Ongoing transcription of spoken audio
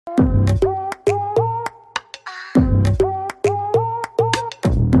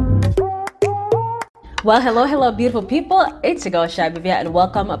Well, hello, beautiful people. It's your girl, Shy Bivia, and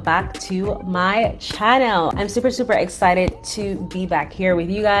welcome back to my channel. I'm super excited to be back here with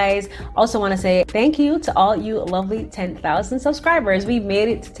you guys. Also want to say thank you to all you lovely 10,000 subscribers. We made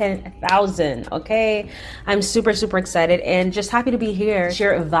it to 10,000, okay? I'm super excited and just happy to be here to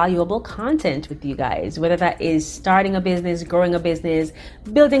share valuable content with you guys, whether that is starting a business, growing a business,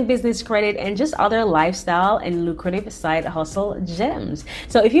 building business credit, and just other lifestyle and lucrative side hustle gems.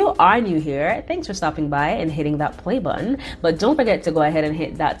 So if you are new here, thanks for stopping by and hitting that play button, but don't forget to go ahead and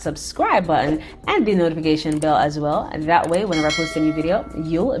hit that subscribe button and the notification bell as well, and that way whenever I post a new video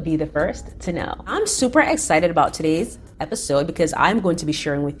you'll be the first to know. I'm super excited about today's episode because I'm going to be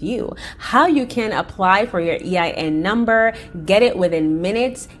sharing with you how you can apply for your EIN number, get it within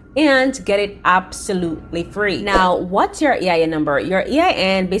minutes, and get it absolutely free. Now, what's your EIN number? Your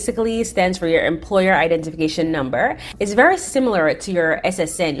EIN basically stands for your employer identification number. It's very similar to your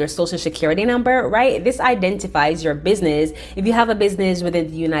SSN, your social security number, right? This identifies your business if you have a business within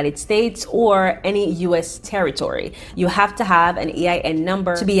the United States or any US territory. You have to have an EIN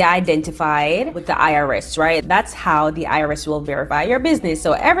number to be identified with the IRS, right? That's how the IRS will verify your business.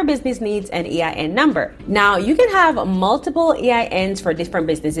 So every business needs an EIN number. Now, you can have multiple EINs for different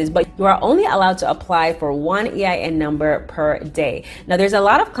businesses, but you are only allowed to apply for one EIN number per day. Now, there's a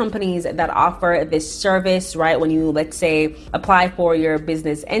lot of companies that offer this service, right? When you, let's say, apply for your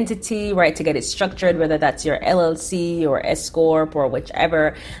business entity, right, to get it structured, whether that's your LLC or S Corp or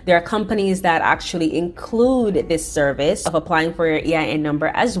whichever, there are companies that actually include this service of applying for your EIN number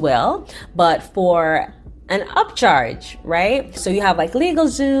as well, but for an upcharge, right? So you have like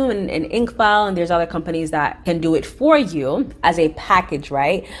LegalZoom and InkFile, and there's other companies that can do it for you as a package,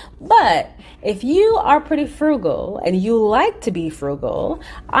 right? But if you are pretty frugal and you like to be frugal,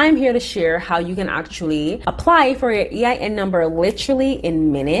 I'm here to share how you can actually apply for your EIN number literally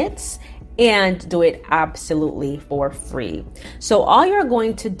in minutes and do it absolutely for free. So all you're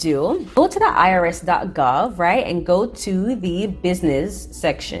going to do, go to the irs.gov, right? And go to the business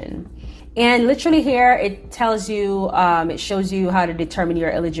section. And literally here, it tells you, it shows you how to determine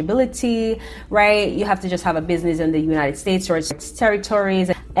your eligibility, right? You have to just have a business in the United States or its territories.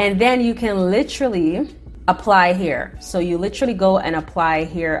 And then you can literally apply here. So you literally go and apply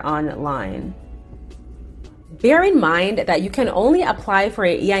here online. Bear in mind that you can only apply for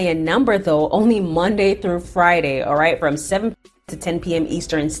an EIN number though, only Monday through Friday, all right? From 7 to 10 p.m.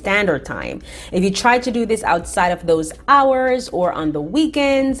 Eastern Standard Time. If you try to do this outside of those hours or on the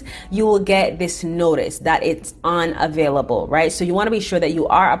weekends, you will get this notice that it's unavailable, right? So you want to be sure that you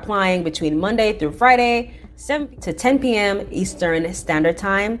are applying between Monday through Friday, 7 to 10 p.m. Eastern Standard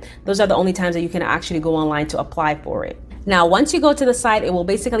Time. Those are the only times that you can actually go online to apply for it. Now, once you go to the site, it will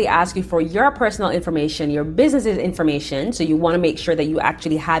basically ask you for your personal information, your business's information. So you want to make sure that you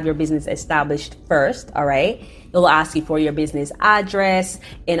actually have your business established first, all right? It will ask you for your business address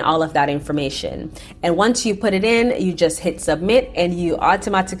and all of that information. And once you put it in, you just hit submit and you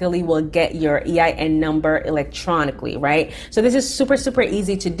automatically will get your EIN number electronically, right? So this is super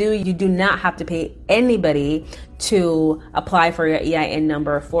easy to do. You do not have to pay anybody to apply for your EIN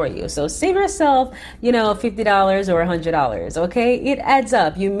number for you. So save yourself, $50 or $100, okay? It adds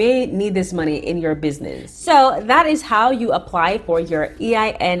up. You may need this money in your business. So that is how you apply for your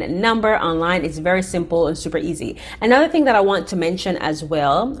EIN number online. It's very simple and super easy. Another thing that I want to mention as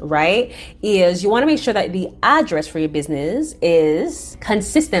well, right, is you want to make sure that the address for your business is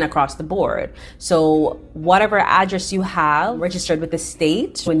consistent across the board. So whatever address you have registered with the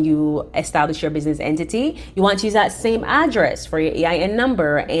state when you establish your business entity, you want to use that same address for your EIN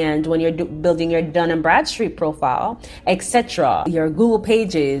number, and when you're building your Dun & Bradstreet profile, etc., your Google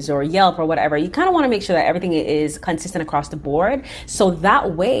pages or Yelp or whatever, you kind of want to make sure that everything is consistent across the board. So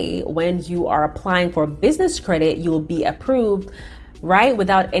that way, when you are applying for business credit, you will be approved, right,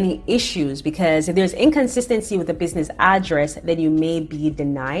 without any issues, because if there's inconsistency with the business address, then you may be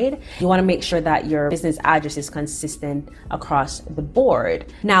denied. You want to make sure that your business address is consistent across the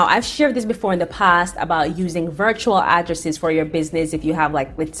board. Now, I've shared this before in the past about using virtual addresses for your business if you have,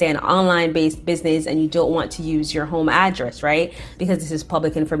 like, let's say an online based business and you don't want to use your home address, right? Because this is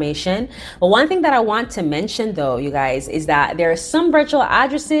public information. But one thing that I want to mention though, you guys, is that there are some virtual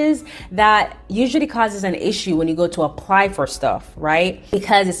addresses that usually causes an issue when you go to apply for stuff, right?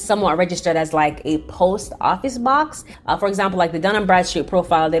 Because it's somewhat registered as like a post office box. For example, like the Dun & Bradstreet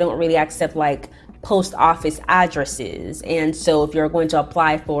profile, they don't really accept like post office addresses. And so if you're going to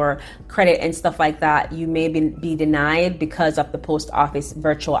apply for credit and stuff like that, you may be denied because of the post office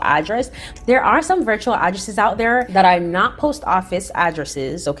virtual address. There are some virtual addresses out there that are not post office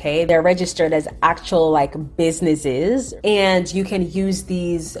addresses, okay? They're registered as actual like businesses, and you can use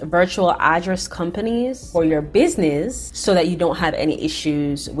these virtual address companies for your business so that you don't have any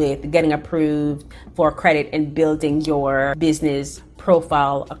issues with getting approved for credit and building your business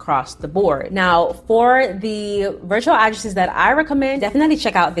profile across the board. Now, for the virtual addresses that I recommend, definitely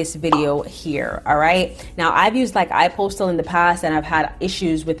check out this video here. All right. Now, I've used like iPostal in the past, and I've had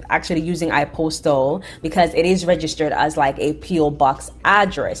issues with actually using iPostal because it is registered as like a PO box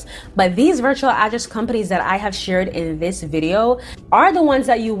address. But these virtual address companies that I have shared in this video are the ones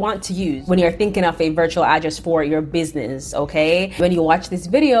that you want to use when you're thinking of a virtual address for your business. Okay. When you watch this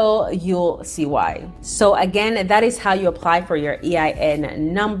video, you'll see why. So again, that is how you apply for your EIN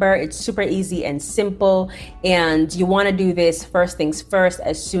number. It's super easy and simple, and you want to do this first things first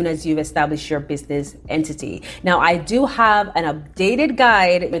as soon as you've established your business entity. Now, I do have an updated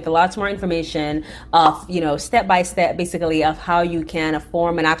guide with lots more information of, step by step basically of how you can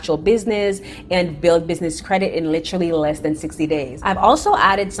form an actual business and build business credit in literally less than 60 days. I've also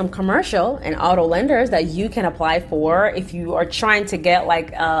added some commercial and auto lenders that you can apply for if you are trying to get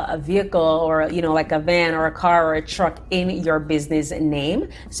like a vehicle or, like a van or a car or a truck in your business name.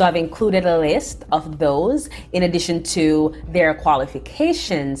 So I've included a list of those in addition to their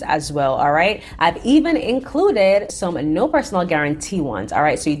qualifications as well. All right. I've even included some no personal guarantee ones. All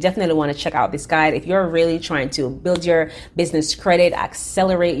right. So you definitely want to check out this guide if you're really trying to build your business credit,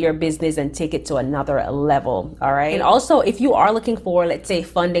 accelerate your business, and take it to another level. All right. And also, if you are looking for, let's say,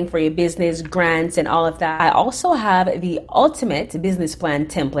 funding for your business, grants, and all of that, I also have the ultimate business plan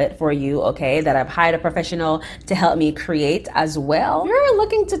template for you. Okay. That I've hired a professional to help me create as well. If you're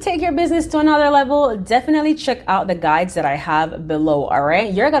looking to take your business to another level, definitely check out the guides that I have below. All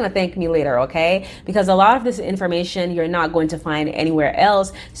right. You're going to thank me later. Okay. Because a lot of this information you're not going to find anywhere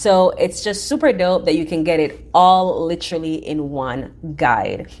else. So it's just super dope that you can get it all literally in one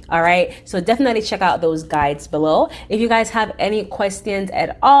guide. All right. So definitely check out those guides below. If you guys have any questions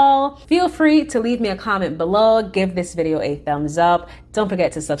at all, feel free to leave me a comment below. Give this video a thumbs up. Don't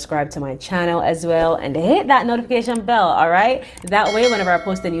forget to subscribe to my channel as well and hit that notification bell. All right. That way, whenever I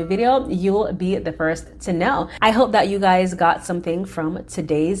post a new video, you'll be the first to know. I hope that you guys got something from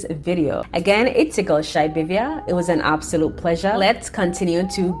today's video. Again, it's your girl Shy Bivia. It was an absolute pleasure. Let's continue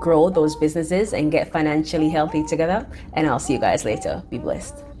to grow those businesses and get financially healthy together. And I'll see you guys later. Be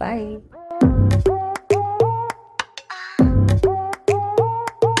blessed. Bye.